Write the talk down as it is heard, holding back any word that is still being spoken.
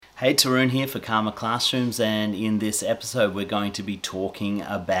Hey, Tarun here for Karma Classrooms, and in this episode we're going to be talking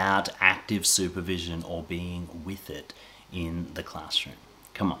about active supervision or being with it in the classroom.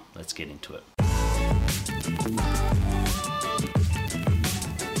 Come on, let's get into it.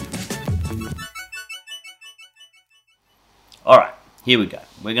 Alright, here we go.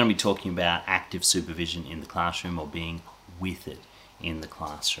 We're going to be talking about active supervision in the classroom or being with it in the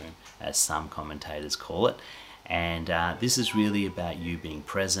classroom, as some commentators call it. And this is really about you being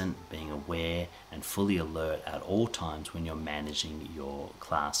present, being aware and fully alert at all times when you're managing your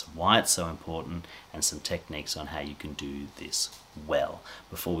class. Why it's so important and some techniques on how you can do this well.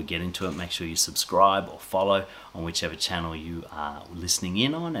 Before we get into it, make sure you subscribe or follow on whichever channel you are listening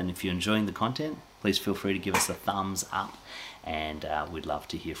in on. And if you're enjoying the content, please feel free to give us a thumbs up, and we'd love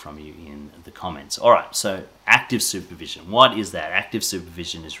to hear from you in the comments. All right, so active supervision. What is that? Active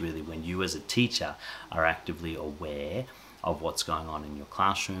supervision is really when you as a teacher are actively aware of what's going on in your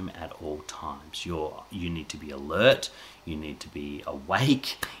classroom at all times. You need to be alert, you need to be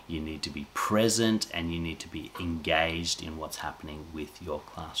awake, you need to be present, and you need to be engaged in what's happening with your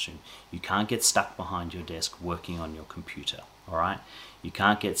classroom. You can't get stuck behind your desk working on your computer, all right? You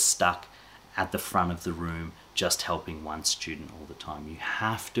can't get stuck at the front of the room just helping one student all the time. You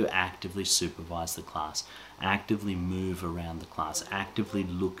have to actively supervise the class, actively move around the class, actively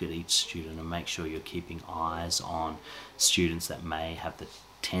look at each student and make sure you're keeping eyes on students that may have the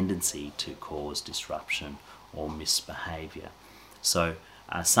tendency to cause disruption or misbehavior. So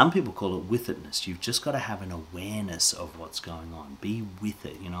some people call it with itness. You've just got to have an awareness of what's going on. Be with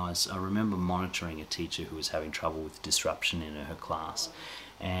it. You know, I remember monitoring a teacher who was having trouble with disruption in her class.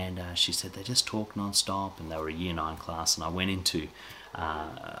 And she said they just talk non-stop, and they were a Year 9 class, and I went in to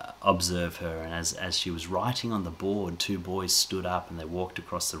observe her, and as she was writing on the board, two boys stood up and they walked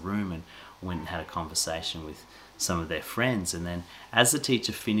across the room and went and had a conversation with some of their friends. And then as the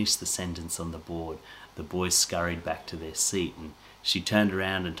teacher finished the sentence on the board, the boys scurried back to their seat, and she turned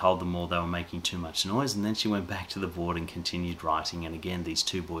around and told them all they were making too much noise, and then she went back to the board and continued writing. And again, these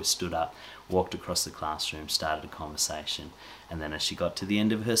two boys stood up, walked across the classroom, started a conversation, and then as she got to the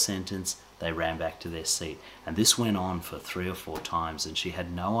end of her sentence, they ran back to their seat. And this went on for 3 or 4 times, and she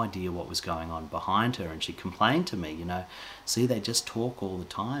had no idea what was going on behind her, and she complained to me, you know, see, they just talk all the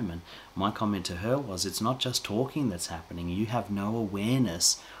time. And my comment to her was, it's not just talking that's happening. You have no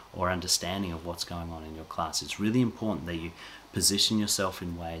awareness or understanding of what's going on in your class. It's really important that you position yourself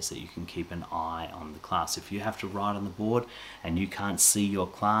in ways that you can keep an eye on the class. If you have to write on the board and you can't see your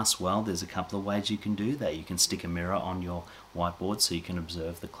class, well, there's a couple of ways you can do that. You can stick a mirror on your whiteboard so you can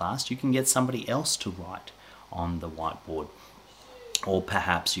observe the class. You can get somebody else to write on the whiteboard. Or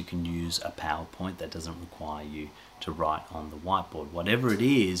perhaps you can use a PowerPoint that doesn't require you to write on the whiteboard. Whatever it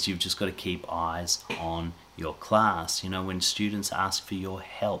is, you've just got to keep eyes on your class. You know, when students ask for your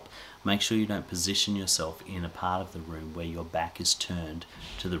help, make sure you don't position yourself in a part of the room where your back is turned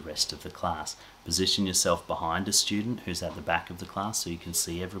to the rest of the class. Position yourself behind a student who's at the back of the class so you can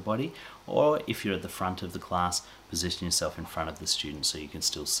see everybody. Or if you're at the front of the class, position yourself in front of the student so you can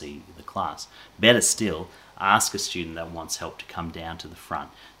still see the class. Better still, ask a student that wants help to come down to the front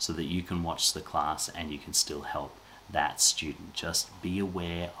so that you can watch the class and you can still help that student. Just be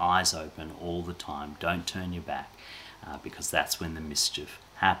aware, eyes open all the time. Don't turn your back because that's when the mischief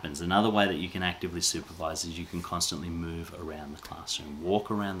happens. Another way that you can actively supervise is you can constantly move around the classroom. Walk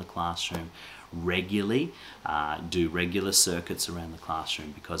around the classroom regularly, do regular circuits around the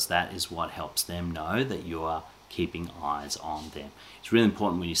classroom, because that is what helps them know that you are keeping eyes on them. It's really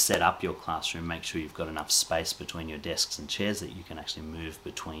important when you set up your classroom, make sure you've got enough space between your desks and chairs that you can actually move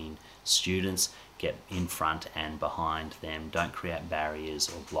between students, get in front and behind them. Don't create barriers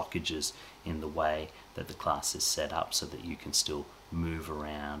or blockages in the way that the class is set up so that you can still move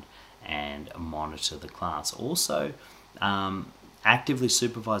around and monitor the class. Also, actively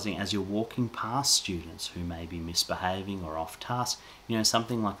supervising as you're walking past students who may be misbehaving or off task. You know,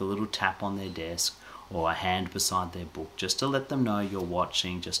 something like a little tap on their desk or a hand beside their book, just to let them know you're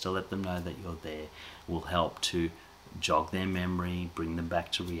watching, just to let them know that you're there, will help to jog their memory, bring them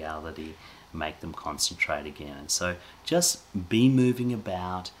back to reality, make them concentrate again. And so just be moving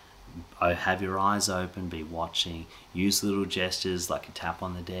about, have your eyes open, be watching, use little gestures like a tap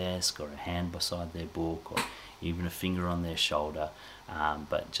on the desk or a hand beside their book or even a finger on their shoulder,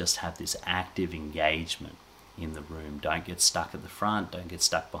 but just have this active engagement in the room. Don't get stuck at the front, don't get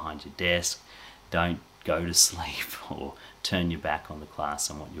stuck behind your desk, don't go to sleep or turn your back on the class.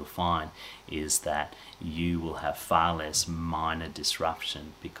 And what you'll find is that you will have far less minor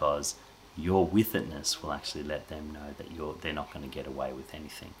disruption, because your with itness will actually let them know that they're not going to get away with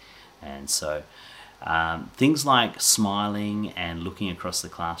anything. And so Things like smiling and looking across the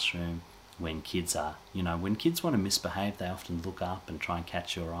classroom when kids are, when kids want to misbehave, they often look up and try and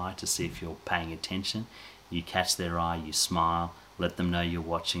catch your eye to see if you're paying attention. You catch their eye, you smile, let them know you're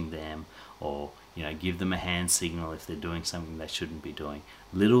watching them, or give them a hand signal if they're doing something they shouldn't be doing.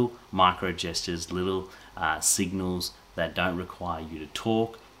 Little micro gestures, little signals that don't require you to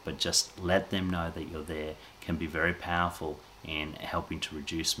talk, but just let them know that you're there, can be very powerful in helping to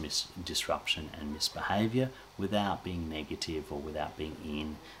reduce disruption and misbehavior without being negative or without being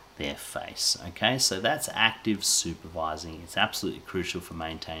in their face. Okay, so that's active supervising. It's absolutely crucial for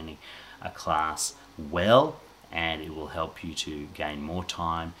maintaining a class well, and it will help you to gain more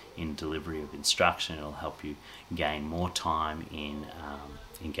time in delivery of instruction. It'll help you gain more time in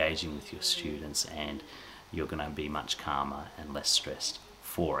engaging with your students, and you're going to be much calmer and less stressed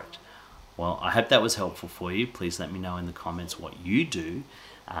for it. Well, I hope that was helpful for you. Please let me know in the comments what you do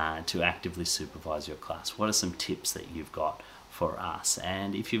to actively supervise your class. What are some tips that you've got for us?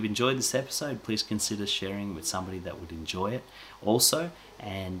 And if you've enjoyed this episode, please consider sharing with somebody that would enjoy it also.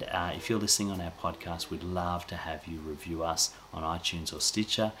 And if you're listening on our podcast, we'd love to have you review us on iTunes or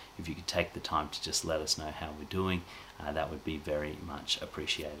Stitcher. If you could take the time to just let us know how we're doing, that would be very much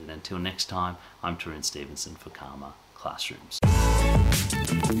appreciated. Until next time, I'm Tarun Stevenson for Calmer Classrooms.